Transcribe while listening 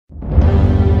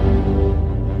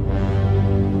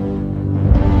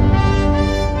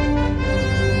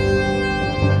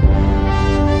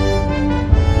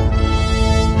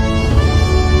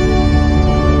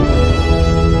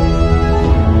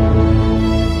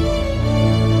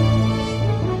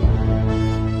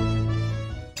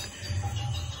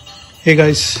Hey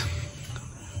guys,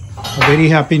 a very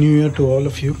happy new year to all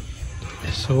of you.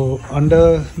 So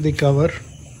under the cover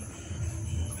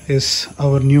is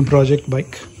our new project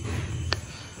bike.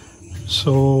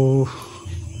 So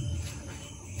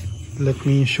let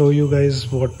me show you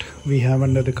guys what we have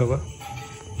under the cover.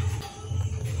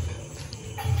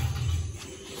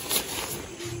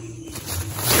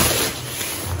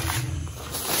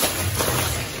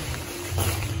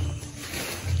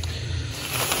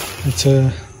 It's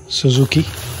a Suzuki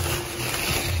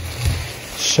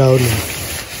Shaolin.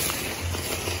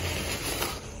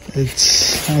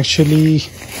 It's actually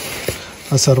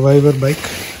a survivor bike,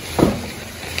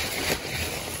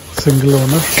 single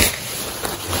owner.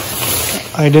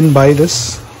 I didn't buy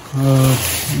this,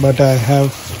 but I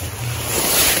have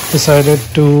decided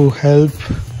to help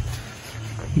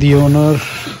the owner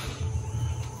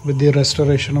with the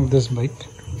restoration of this bike.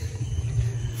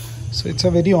 So it's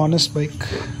a very honest bike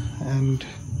and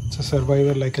it's a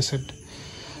survivor, like I said.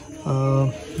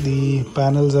 The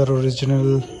panels are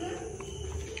original,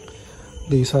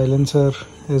 the silencer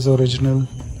is original,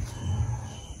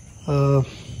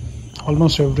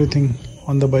 almost everything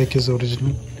on the bike is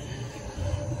original.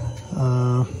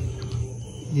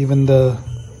 Even the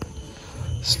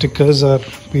stickers are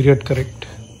period correct.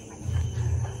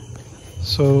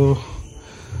 So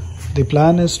the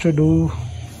plan is to do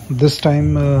this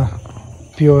time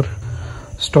pure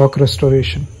stock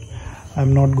restoration.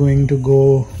 I'm not going to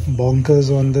go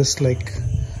bonkers on this like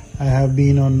I have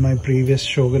been on my previous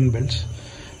Shogun builds.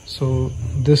 So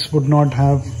this would not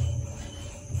have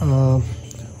a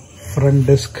front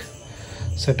disc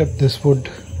setup. This would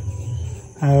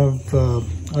have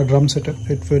a drum setup.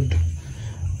 It would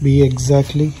be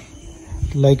exactly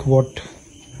like what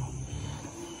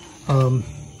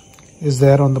is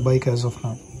there on the bike as of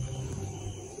now.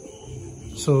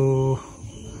 So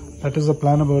that is the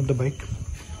plan about the bike.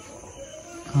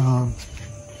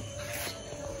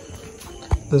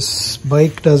 This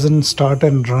bike doesn't start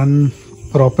and run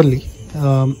properly.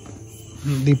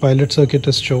 The pilot circuit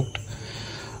is choked.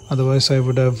 Otherwise I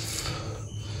would have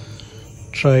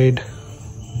tried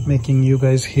making you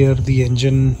guys hear the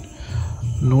engine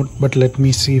note, but let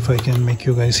me see if I can make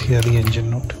you guys hear the engine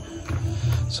note.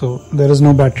 So there is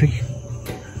no battery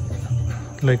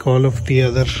like all of the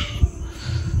other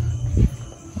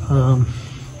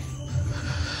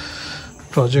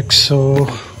projects. So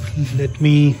let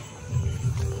me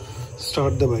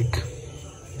start the bike.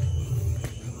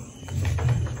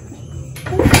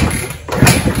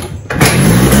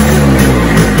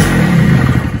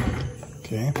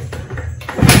 Okay.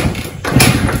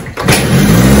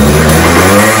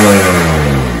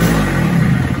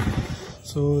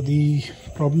 So the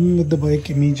problem with the bike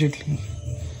immediately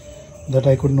that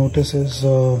I could notice is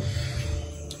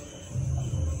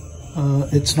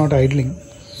it's not idling.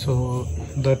 So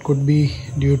that could be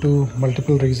due to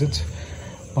multiple reasons.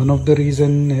 One of the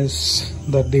reason is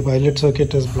that the pilot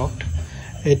circuit is blocked.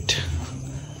 It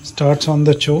starts on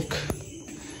the choke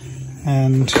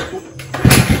and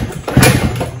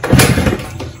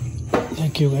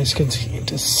like you guys can see,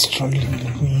 it is struggling.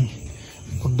 Let me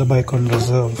put the bike on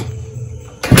reserve.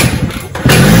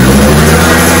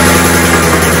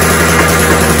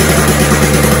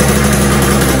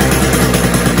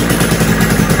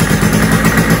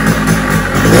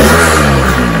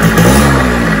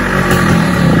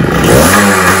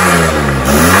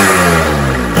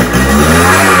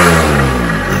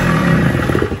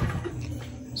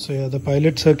 So yeah, the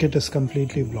pilot circuit is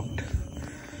completely blocked.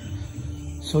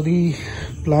 So the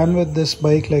plan with this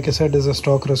bike, like I said, is a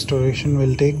stock restoration.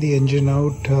 We'll take the engine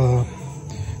out,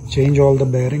 change all the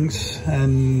bearings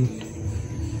and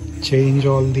change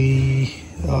all the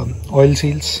oil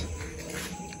seals.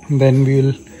 Then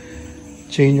we'll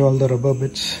change all the rubber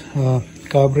bits.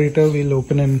 Carburetor, we'll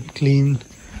open and clean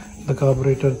the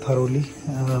carburetor thoroughly.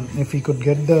 If we could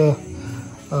get the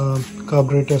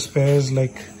carburetor spares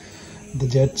like the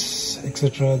jets,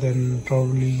 etc., then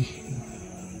probably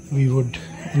we would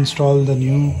install the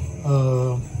new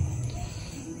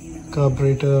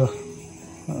carburetor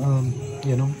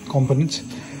components.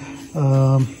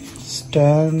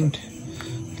 Stand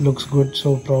looks good,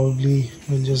 so probably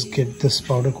we'll just get this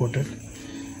powder coated.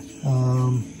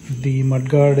 The mud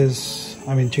guard is,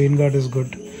 chain guard is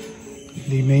good.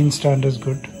 The main stand is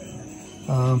good.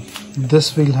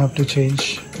 This we'll have to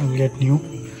change and get new.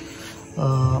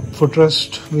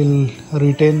 Footrest will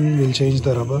retain, we'll change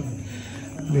the rubber.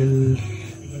 We'll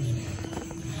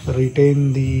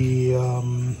retain the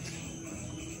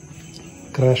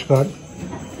crash guard.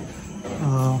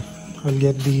 I'll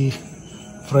get the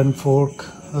front fork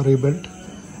rebuilt,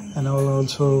 and I'll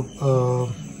also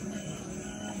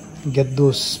get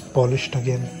those polished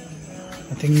again.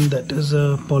 I think that is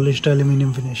a polished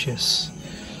aluminium finish. Yes,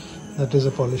 that is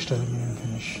a polished aluminium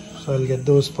finish. So I'll get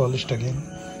those polished again.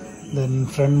 Then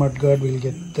front mudguard, we'll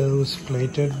get those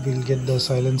plated. We'll get the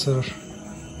silencer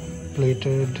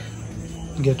plated,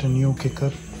 get a new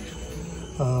kicker.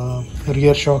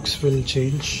 Rear shocks will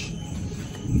change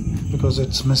because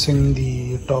it's missing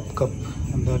the top cup,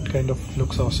 and that kind of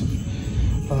looks awesome.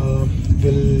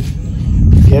 We'll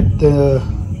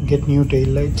get new tail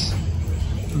lights.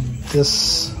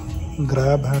 This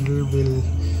grab handle will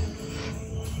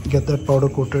get that powder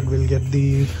coated. We'll get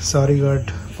the sari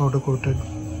guard powder coated.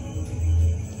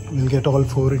 We'll get all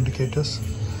 4 indicators.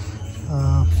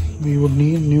 We would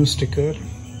need new sticker,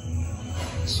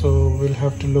 so we'll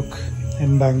have to look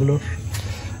in Bangalore.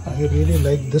 I really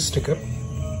like this sticker,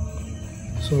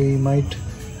 so we might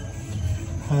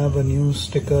have a new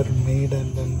sticker made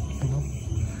and then, you know,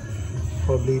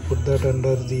 probably put that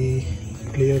under the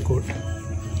clear coat.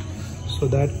 So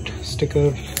that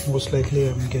sticker, most likely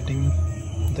I'm getting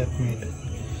that made.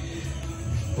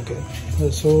 Okay,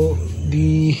 so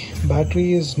the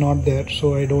battery is not there,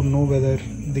 so I don't know whether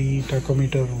the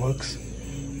tachometer works,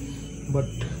 but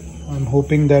I'm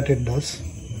hoping that it does.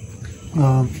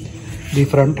 The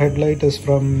front headlight is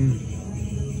from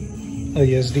a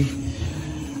SD.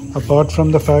 Apart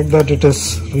from the fact that it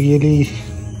is really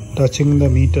touching the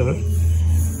meter,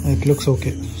 it looks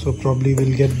okay. So probably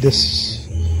we'll get this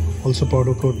also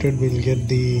powder coated. We'll get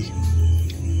the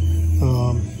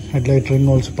headlight ring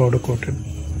also powder coated.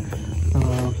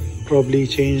 Probably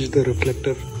change the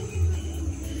reflector.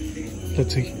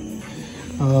 Let's see.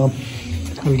 I'll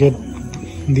get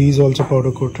these also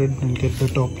powder coated. I'll get the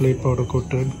top plate powder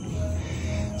coated.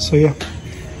 So yeah,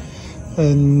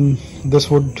 and this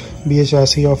would be a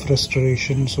chassis of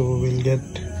restoration, so we'll get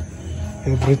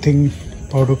everything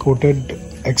powder coated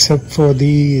except for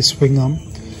the swing arm.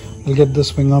 I'll get the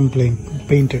swing arm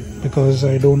painted because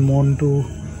I don't want to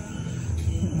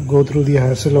go through the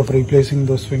hassle of replacing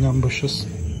those swing arm bushes.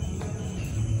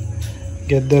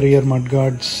 Get the rear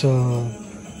mudguards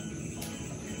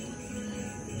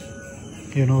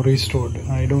restored.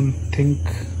 I don't think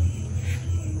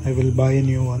I will buy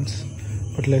new ones,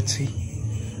 but let's see.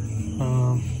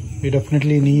 We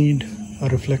definitely need a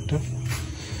reflector.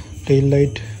 Tail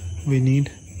light we need.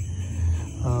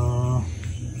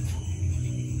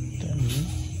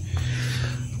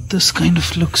 This kind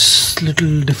of looks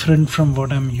little different from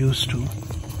what I'm used to.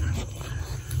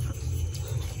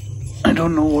 I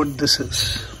don't know what this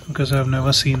is because I've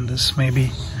never seen this.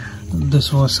 Maybe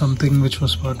this was something which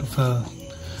was part of a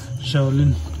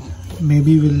Shaolin.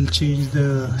 Maybe we'll change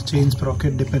the chain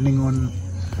sprocket depending on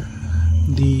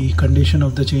the condition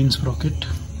of the chain sprocket.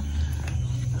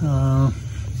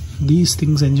 These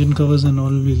things, engine covers and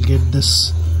all, we'll get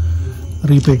this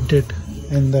repainted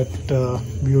in that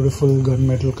beautiful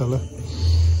gunmetal color.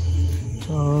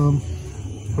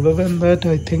 Other than that,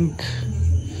 I think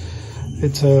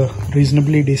it's a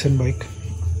reasonably decent bike.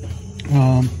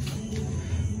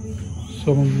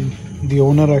 So the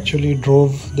owner actually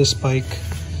drove this bike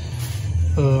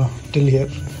till here.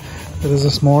 There is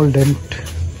a small dent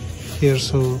here,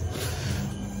 so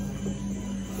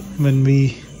when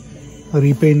we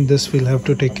repaint this, we'll have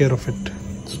to take care of it.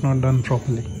 It's not done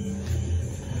properly.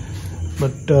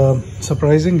 But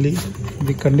surprisingly,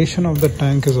 the condition of the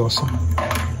tank is awesome.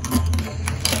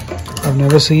 I've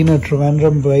never seen a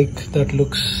Trivandrum bike that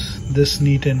looks this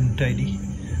neat and tidy.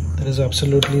 There is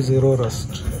absolutely zero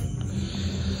rust.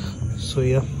 So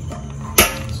yeah,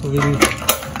 so we'll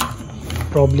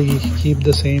probably keep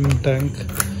the same tank.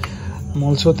 I'm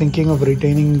also thinking of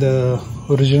retaining the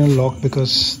original lock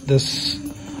because this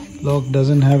lock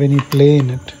doesn't have any play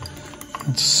in it.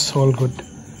 It's all good.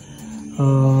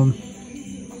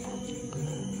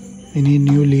 We need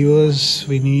new levers,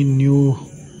 we need new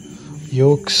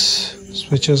yokes,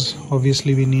 switches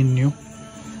obviously we need new.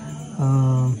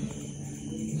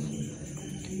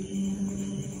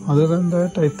 Other than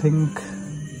that, I think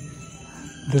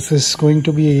this is going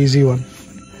to be an easy one.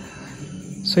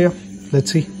 So yeah,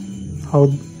 let's see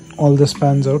how all this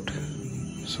pans out.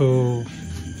 So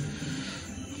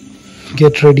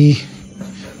get ready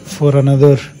for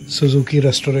another Suzuki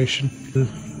restoration,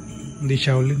 the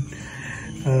Shaolin.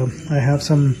 I have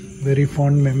some very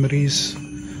fond memories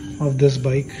of this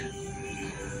bike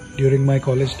during my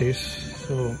college days.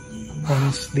 So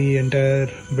once the entire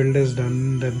build is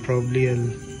done, then probably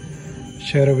I'll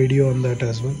share a video on that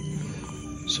as well.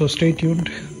 So stay tuned.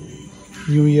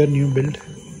 New year, new build.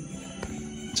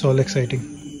 It's all exciting.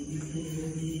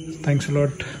 Thanks a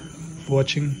lot for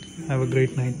watching. Have a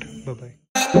great night. Bye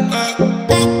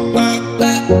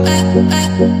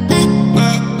bye.